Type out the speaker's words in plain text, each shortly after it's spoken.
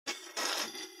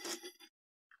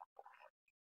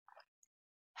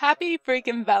Happy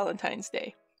freaking Valentine's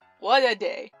Day. What a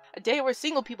day. A day where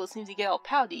single people seem to get all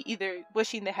pouty, either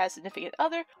wishing they had a significant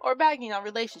other or bagging on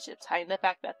relationships, hiding the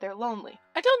fact that they're lonely.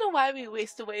 I don't know why we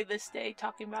waste away this day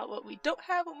talking about what we don't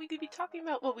have when we could be talking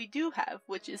about what we do have,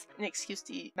 which is an excuse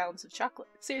to eat mountains of chocolate.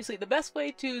 Seriously, the best way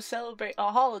to celebrate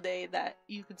a holiday that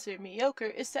you consider mediocre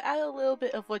is to add a little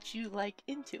bit of what you like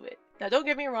into it. Now don't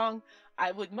get me wrong,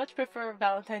 I would much prefer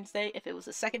Valentine's Day if it was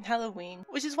a second Halloween,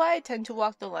 which is why I tend to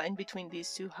walk the line between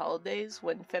these two holidays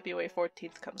when February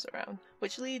 14th comes around,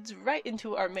 which leads right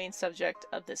into our main subject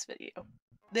of this video.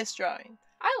 This drawing.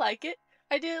 I like it.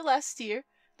 I did it last year.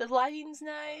 The lighting's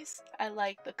nice, I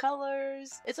like the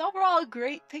colors. It's overall a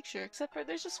great picture, except for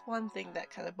there's just one thing that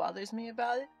kind of bothers me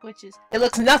about it, which is it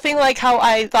looks nothing like how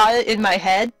I thought it in my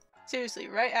head. Seriously,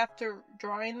 right after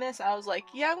drawing this, I was like,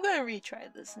 yeah, I'm gonna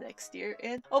retry this next year,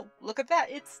 and oh, look at that,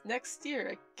 it's next year.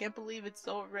 I can't believe it's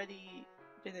already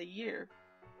been a year.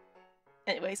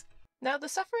 Anyways, now the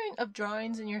suffering of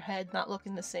drawings in your head not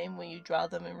looking the same when you draw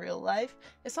them in real life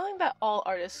is something that all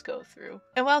artists go through.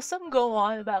 And while some go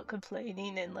on about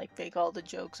complaining and like make all the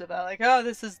jokes about like, oh,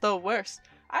 this is the worst,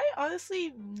 I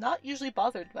honestly not usually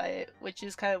bothered by it, which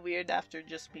is kind of weird after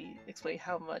just me explaining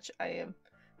how much I am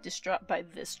distraught by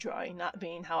this drawing not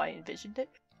being how I envisioned it.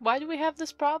 Why do we have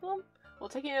this problem? Well,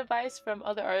 taking advice from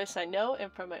other artists I know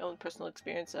and from my own personal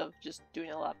experience of just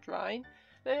doing a lot of drawing,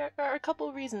 there are a couple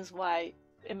of reasons why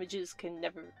images can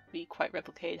never be quite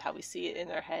replicated how we see it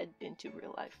in our head into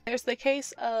real life. There's the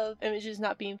case of images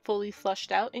not being fully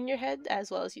flushed out in your head as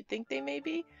well as you think they may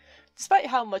be. Despite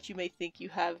how much you may think you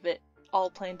have it all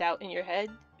planned out in your head,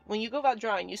 when you go about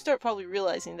drawing, you start probably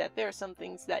realizing that there are some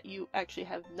things that you actually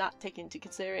have not taken into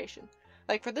consideration.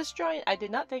 Like for this drawing, I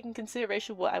did not take into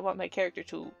consideration what I want my character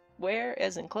to wear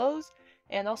as in clothes,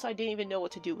 and also I didn't even know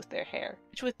what to do with their hair.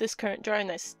 Which with this current drawing,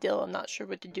 I still am not sure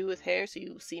what to do with hair, so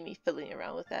you'll see me fiddling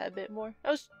around with that a bit more.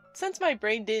 Since my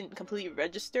brain didn't completely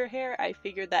register hair, I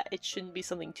figured that it shouldn't be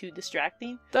something too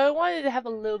distracting. Though I wanted to have a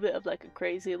little bit of like a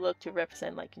crazy look to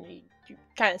represent like, you know, you're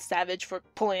kind of savage for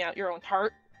pulling out your own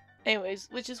heart. Anyways,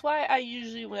 which is why I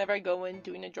usually, whenever I go in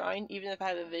doing a drawing, even if I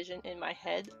have a vision in my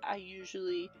head, I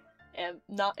usually am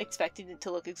not expecting it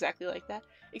to look exactly like that.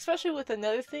 Especially with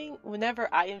another thing, whenever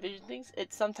I envision things,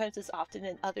 it sometimes is often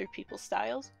in other people's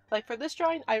styles. Like for this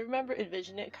drawing, I remember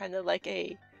envisioning it kind of like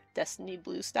a Destiny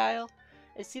Blue style.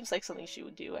 It seems like something she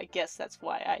would do. I guess that's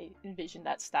why I envisioned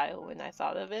that style when I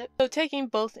thought of it. So taking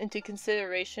both into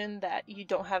consideration that you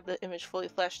don't have the image fully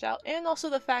fleshed out, and also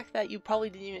the fact that you probably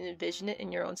didn't even envision it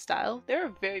in your own style, there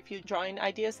are very few drawing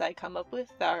ideas that I come up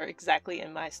with that are exactly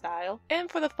in my style.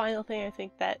 And for the final thing, I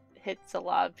think that hits a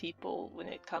lot of people when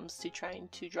it comes to trying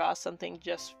to draw something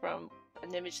just from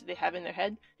an image that they have in their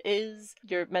head is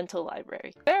your mental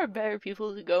library. There are better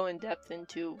people to go in depth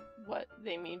into what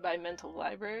they mean by mental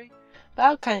library, but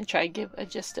I'll kind of try to give a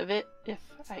gist of it if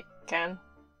I can.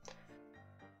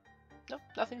 Nope,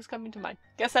 nothing's coming to mind.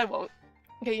 Guess I won't.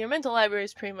 Okay, your mental library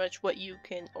is pretty much what you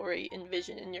can already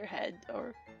envision in your head,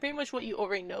 or pretty much what you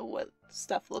already know what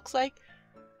stuff looks like.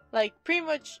 Like, pretty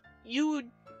much,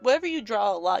 whatever you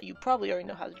draw a lot, you probably already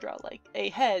know how to draw, like a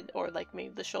head, or like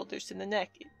maybe the shoulders to the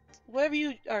neck. Whatever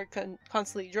you are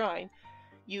constantly drawing,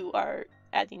 you are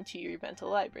adding to your mental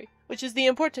library, which is the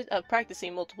importance of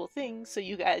practicing multiple things so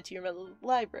you add it to your mental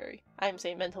library. I'm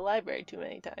saying mental library too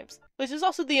many times. Which is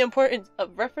also the importance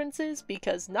of references,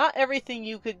 because not everything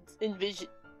you could envision,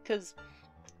 because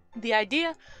the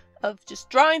idea of just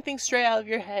drawing things straight out of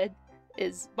your head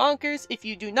is bonkers if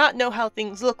you do not know how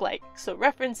things look like, so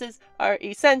references are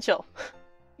essential.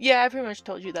 Yeah, I pretty much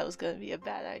told you that was going to be a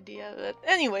bad idea, but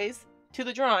anyways, to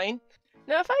the drawing.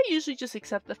 Now, if I usually just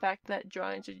accept the fact that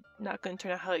drawings are not going to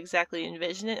turn out how I exactly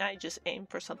envision it, I just aim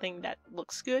for something that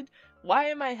looks good, why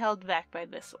am I held back by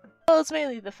this one? Well, it's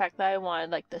mainly the fact that I wanted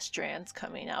like the strands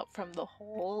coming out from the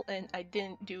hole, and I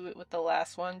didn't do it with the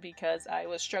last one because I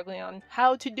was struggling on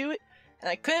how to do it, and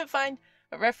I couldn't find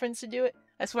a reference to do it.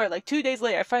 I swear, like 2 days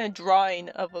later, I find a drawing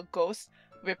of a ghost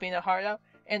ripping a heart out,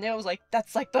 and it was like,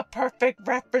 that's like the perfect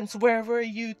reference, where were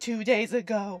you 2 days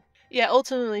ago? Yeah,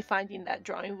 ultimately finding that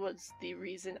drawing was the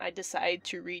reason I decided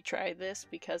to retry this,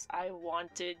 because I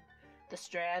wanted the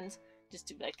strands just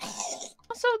to be like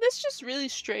so this just really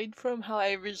strayed from how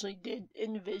I originally did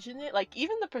envision it. Like,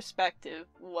 even the perspective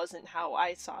wasn't how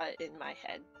I saw it in my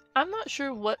head. I'm not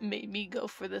sure what made me go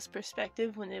for this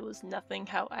perspective when it was nothing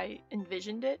how I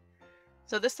envisioned it.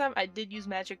 So this time I did use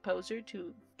Magic Poser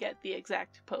to get the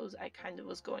exact pose I kind of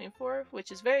was going for,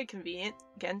 which is very convenient.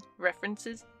 Again,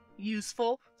 references.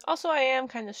 Useful. Also, I am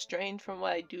kind of strained from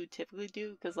what I do typically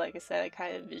do, because like I said, I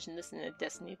kind of envision this in a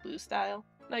Destiny Blue style.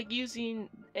 Like using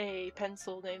a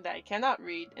pencil name that I cannot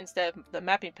read instead of the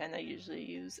mapping pen I usually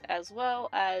use, as well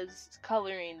as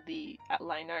coloring the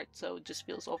line art so it just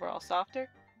feels overall softer.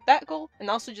 That goal, and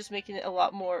also just making it a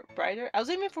lot more brighter. I was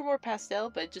aiming for more pastel,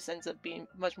 but it just ends up being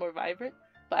much more vibrant.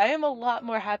 But I am a lot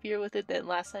more happier with it than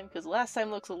last time, because last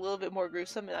time looks a little bit more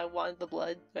gruesome and I wanted the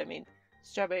blood,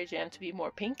 strawberry jam, to be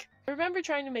more pink. I remember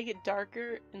trying to make it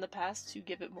darker in the past to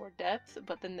give it more depth,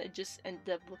 but then it just ended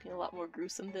up looking a lot more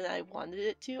gruesome than I wanted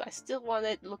it to. I still want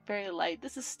it to look very light.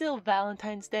 This is still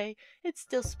Valentine's Day. It's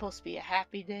still supposed to be a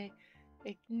happy day.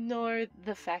 Ignore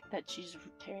the fact that she's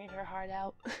tearing her heart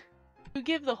out. To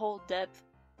give the whole depth,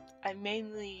 I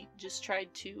mainly just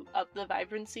tried to up the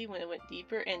vibrancy when it went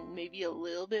deeper and maybe a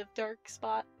little bit of dark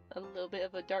spot, a little bit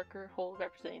of a darker hole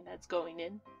representing that's going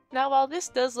in. Now, while this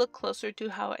does look closer to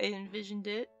how I envisioned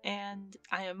it, and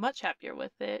I am much happier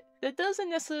with it, that doesn't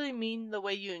necessarily mean the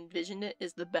way you envision it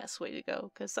is the best way to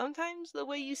go, because sometimes the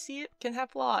way you see it can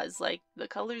have flaws, like the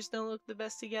colors don't look the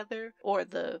best together, or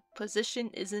the position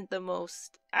isn't the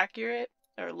most accurate,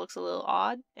 or looks a little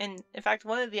odd. And in fact,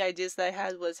 one of the ideas that I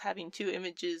had was having two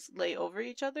images lay over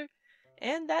each other,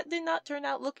 and that did not turn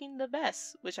out looking the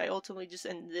best, which I ultimately just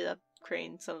ended up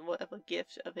creating somewhat of a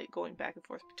gif of it going back and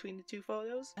forth between the two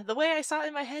photos. And the way I saw it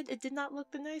in my head, it did not look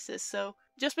the nicest, so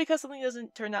just because something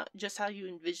doesn't turn out just how you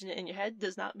envision it in your head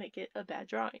does not make it a bad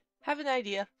drawing. Have an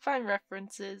idea, find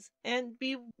references, and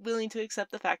be willing to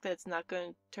accept the fact that it's not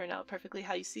going to turn out perfectly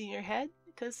how you see in your head,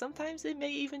 because sometimes it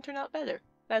may even turn out better.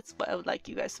 That's what I would like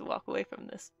you guys to walk away from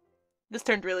this. This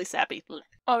turned really sappy.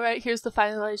 Alright, here's the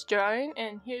finalized drawing,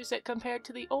 and here's it compared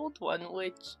to the old one,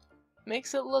 which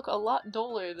makes it look a lot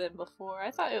duller than before.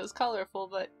 I thought it was colorful,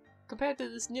 but compared to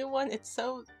this new one, it's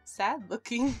so sad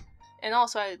looking. And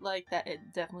also I like that it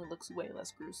definitely looks way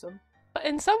less gruesome. But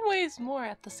in some ways more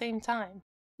at the same time.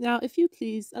 Now, if you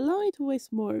please, allow me to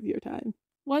waste more of your time.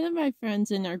 One of my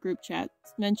friends in our group chat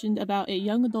mentioned about a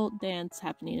young adult dance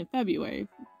happening in February,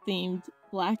 themed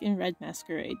Black and Red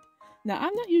Masquerade. Now,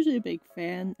 I'm not usually a big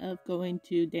fan of going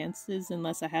to dances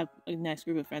unless I have a nice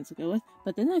group of friends to go with,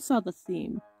 but then I saw the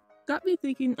theme. Got me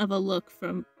thinking of a look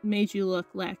from Made You Look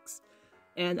Lex,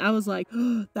 and I was like,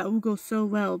 oh, that would go so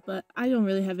well, but I don't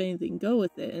really have anything to go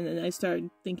with it. And then I started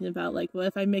thinking about, like, what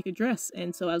if I make a dress?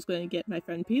 And so I was going to get my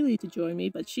friend Peely to join me,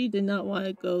 but she did not want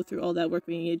to go through all that work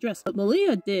making a dress. But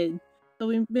Malia did. So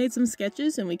we made some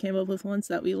sketches and we came up with ones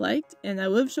that we liked, and I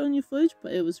would have shown you footage,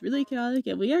 but it was really chaotic,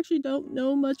 and we actually don't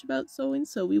know much about sewing,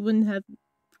 so we wouldn't have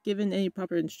given any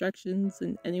proper instructions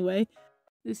in any way.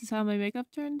 This is how my makeup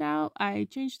turned out. I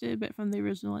changed it a bit from the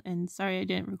original, and sorry I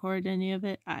didn't record any of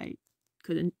it. I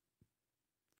couldn't.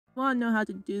 If you want to know how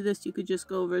to do this, you could just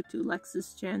go over to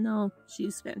Lex's channel.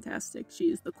 She's fantastic.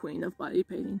 She's the queen of body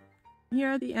painting. Here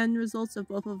are the end results of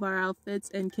both of our outfits,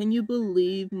 and can you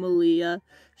believe Malia?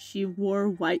 She wore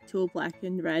white to a black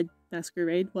and red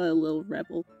masquerade. What a little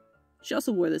rebel. She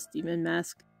also wore this demon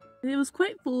mask. And it was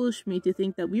quite foolish of me to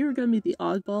think that we were going to be the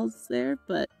oddballs there,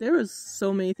 but there was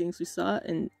so many things we saw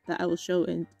and that I will show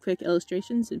in quick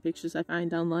illustrations and pictures I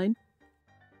find online.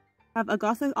 I have a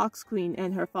gothic ox queen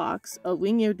and her fox, a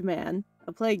wing-eared man,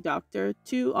 a plague doctor,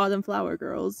 2 autumn flower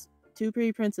girls, 2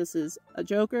 pretty princesses, a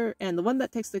joker, and the one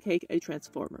that takes the cake, a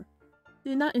transformer.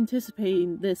 Did not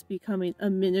anticipating this becoming a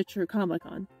miniature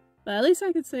Comic-Con, but at least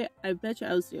I could say I bet you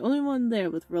I was the only one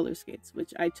there with roller skates,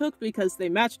 which I took because they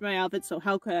matched my outfit, so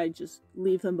how could I just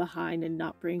leave them behind and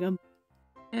not bring them?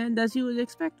 And as you would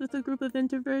expect with a group of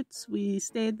introverts, we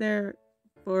stayed there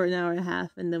for an hour and a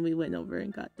half, and then we went over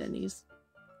and got Denny's.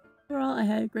 Overall, I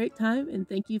had a great time, and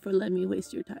thank you for letting me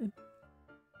waste your time.